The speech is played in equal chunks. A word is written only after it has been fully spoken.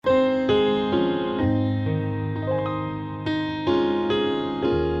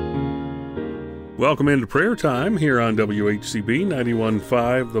Welcome into prayer time here on WHCB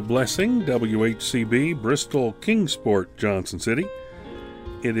 91.5 The Blessing, WHCB, Bristol, Kingsport, Johnson City.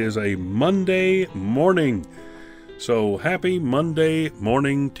 It is a Monday morning, so happy Monday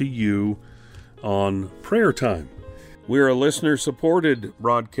morning to you on prayer time. We're a listener-supported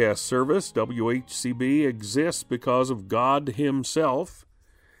broadcast service. WHCB exists because of God Himself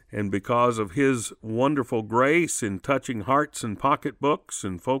and because of His wonderful grace in touching hearts and pocketbooks,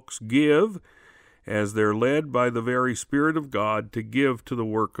 and folks give as they're led by the very Spirit of God to give to the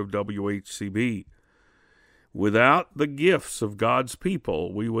work of WHCB. Without the gifts of God's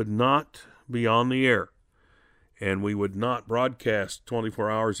people, we would not be on the air, and we would not broadcast 24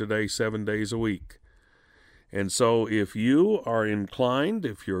 hours a day, 7 days a week. And so if you are inclined,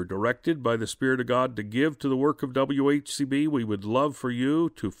 if you're directed by the Spirit of God to give to the work of WHCB, we would love for you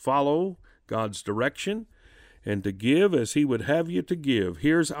to follow God's direction and to give as He would have you to give.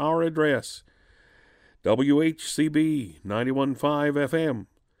 Here's our address: WHCB 91.5 FM,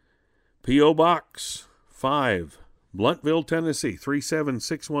 P.O. Box 5, Blountville, Tennessee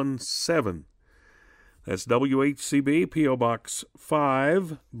 37617. That's WHCB, P.O. Box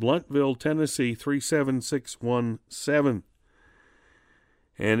 5, Blountville, Tennessee 37617.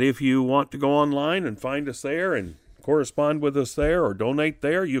 And if you want to go online and find us there and correspond with us there or donate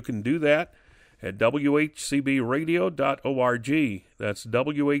there, you can do that at WHCBradio.org. That's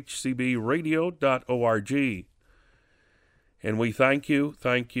WHCBradio.org. And we thank you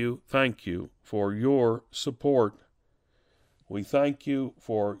for your support. We thank you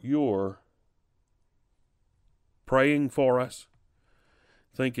for your praying for us,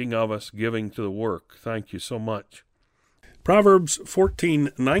 thinking of us, giving to the work. Thank you so much. Proverbs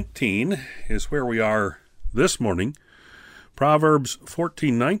 14:19 is where we are this morning. Proverbs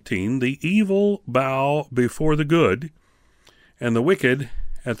 14:19, the evil bow before the good, and the wicked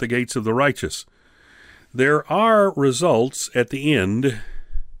at the gates of the righteous. There are results at the end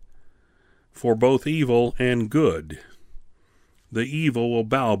for both evil and good. The evil will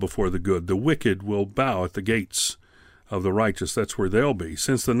bow before the good. The wicked will bow at the gates of the righteous. That's where they'll be.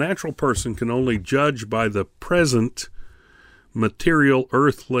 Since the natural person can only judge by the present material,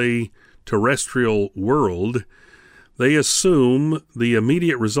 earthly, terrestrial world, they assume the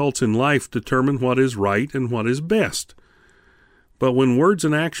immediate results in life determine what is right and what is best. But when words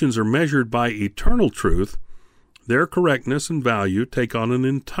and actions are measured by eternal truth, their correctness and value take on an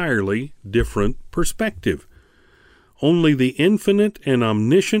entirely different perspective. Only the infinite and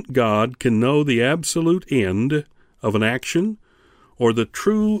omniscient God can know the absolute end of an action or the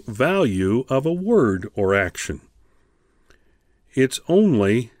true value of a word or action. It's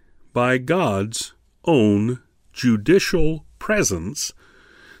only by God's own judicial presence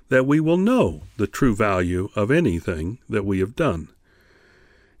that we will know the true value of anything that we have done.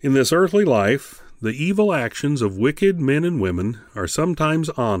 In this earthly life, the evil actions of wicked men and women are sometimes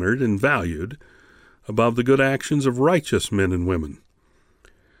honored and valued above the good actions of righteous men and women.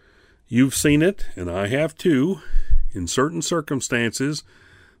 You've seen it, and I have too. In certain circumstances,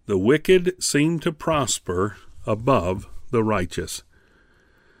 the wicked seem to prosper above the righteous.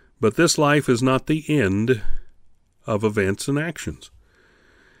 But this life is not the end of events and actions.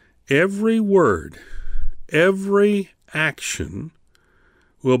 Every word, every action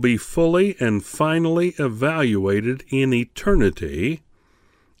will be fully and finally evaluated in eternity,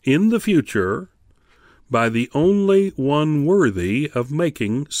 in the future, by the only one worthy of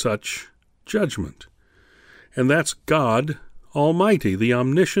making such judgment. And that's God Almighty, the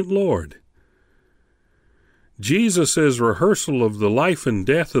omniscient Lord. Jesus' rehearsal of the life and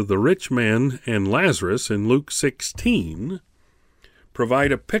death of the rich man and Lazarus in Luke 16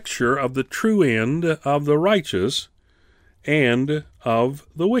 provide a picture of the true end of the righteous and of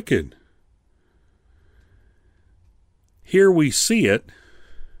the wicked. Here we see it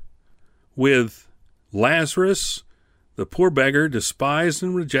with Lazarus, the poor beggar, despised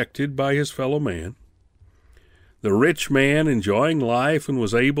and rejected by his fellow man. The rich man enjoying life and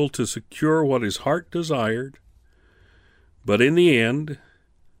was able to secure what his heart desired. But in the end,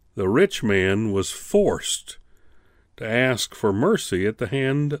 the rich man was forced to ask for mercy at the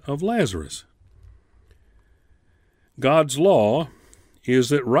hand of Lazarus. God's law is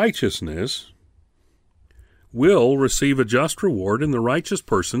that righteousness will receive a just reward, and the righteous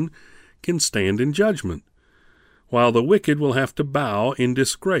person can stand in judgment, while the wicked will have to bow in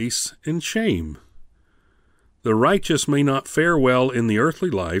disgrace and shame. The righteous may not fare well in the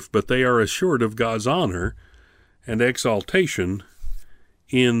earthly life, but they are assured of God's honor and exaltation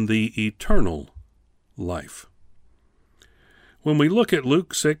in the eternal life. When we look at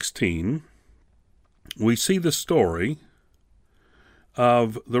Luke 16, we see the story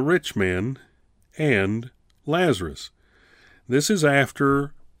of the rich man and Lazarus. This is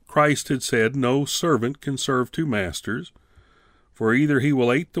after Christ had said, "No servant can serve two masters, for either he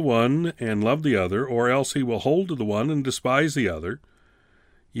will hate the one and love the other, or else he will hold to the one and despise the other.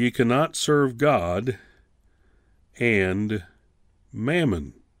 Ye cannot serve God and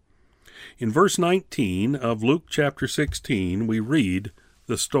mammon." In verse 19 of Luke chapter 16, we read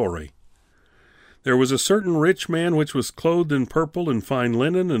the story. "There was a certain rich man which was clothed in purple and fine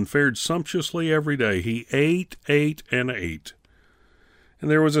linen, and fared sumptuously every day. He ate, and ate. And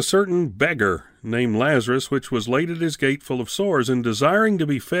there was a certain beggar named Lazarus, which was laid at his gate full of sores, and desiring to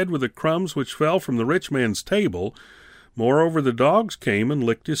be fed with the crumbs which fell from the rich man's table. Moreover, the dogs came and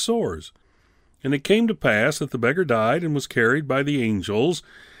licked his sores. And it came to pass that the beggar died, and was carried by the angels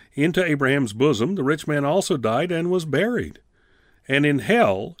into Abraham's bosom. The rich man also died, and was buried. And in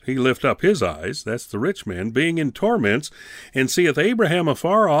hell he lift up his eyes," that's the rich man, "being in torments, and seeth Abraham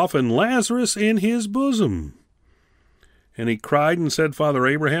afar off, and Lazarus in his bosom. And he cried and said, Father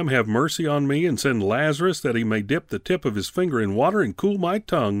Abraham, have mercy on me, and send Lazarus, that he may dip the tip of his finger in water, and cool my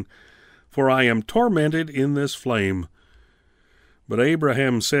tongue, for I am tormented in this flame. But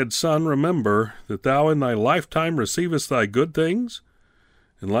Abraham said, Son, remember that thou in thy lifetime receivest thy good things,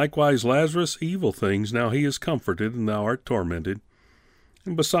 and likewise Lazarus evil things. Now he is comforted, and thou art tormented.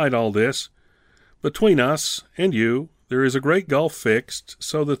 And beside all this, between us and you there is a great gulf fixed,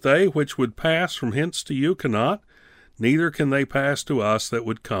 so that they which would pass from hence to you cannot, neither can they pass to us that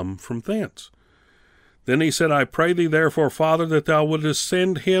would come from thence. Then he said, I pray thee therefore, Father, that thou wouldest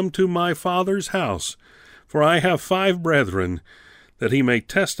send him to my father's house, for I have 5 brethren, that he may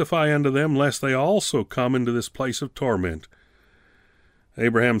testify unto them, lest they also come into this place of torment.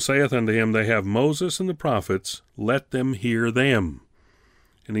 Abraham saith unto him, They have Moses and the prophets, let them hear them.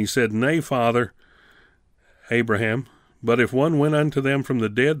 And he said, Nay, Father Abraham, but if one went unto them from the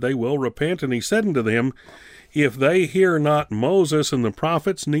dead, they will repent. And he said unto them, If they hear not Moses and the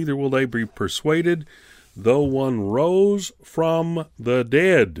prophets, neither will they be persuaded, though one rose from the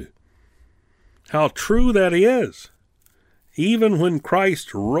dead. How true that is! Even when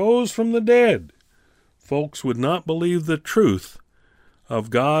Christ rose from the dead, folks would not believe the truth of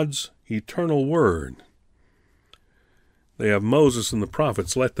God's eternal word. They have Moses and the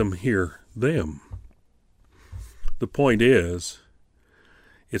prophets, let them hear them. The point is,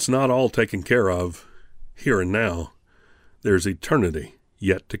 it's not all taken care of here and now. There's eternity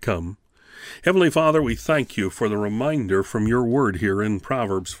yet to come. Heavenly Father, we thank you for the reminder from your word here in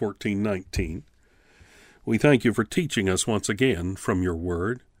Proverbs 14:19. We thank you for teaching us once again from your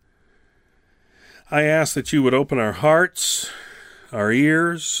word. I ask that you would open our hearts, our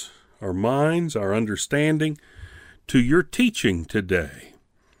ears, our minds, our understanding to your teaching today,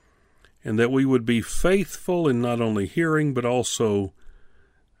 and that we would be faithful in not only hearing but also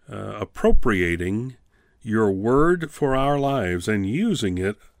appropriating your word for our lives and using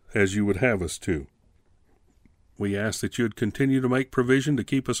it as you would have us to. We ask that you would continue to make provision to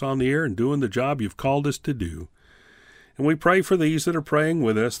keep us on the air and doing the job you've called us to do. And we pray for these that are praying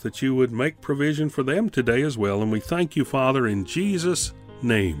with us, that you would make provision for them today as well. And we thank you, Father, in Jesus'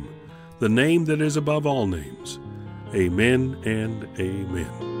 name, the name that is above all names. Amen and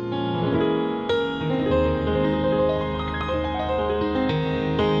amen.